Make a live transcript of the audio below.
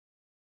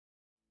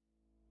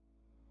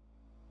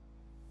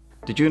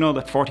Did you know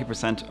that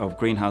 40% of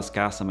greenhouse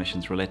gas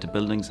emissions relate to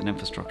buildings and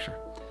infrastructure?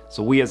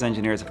 So we as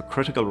engineers have a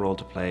critical role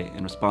to play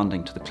in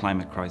responding to the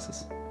climate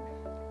crisis.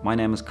 My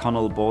name is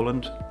Conall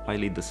Boland. I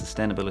lead the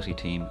sustainability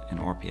team in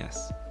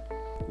RPS.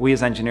 We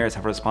as engineers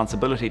have a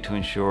responsibility to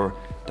ensure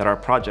that our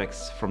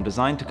projects, from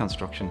design to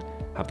construction,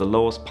 have the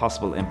lowest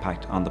possible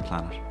impact on the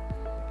planet.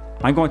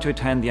 I'm going to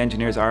attend the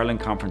Engineers Ireland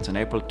conference in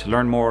April to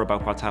learn more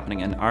about what's happening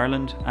in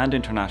Ireland and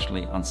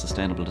internationally on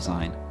sustainable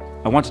design.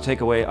 I want to take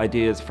away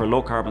ideas for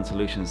low carbon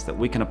solutions that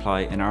we can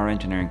apply in our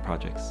engineering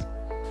projects.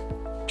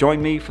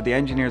 Join me for the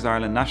Engineers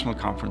Ireland National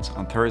Conference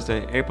on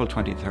Thursday, April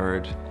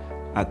 23rd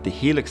at the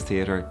Helix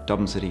Theatre,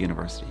 Dublin City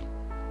University.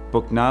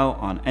 Book now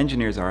on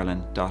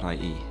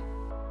engineersireland.ie.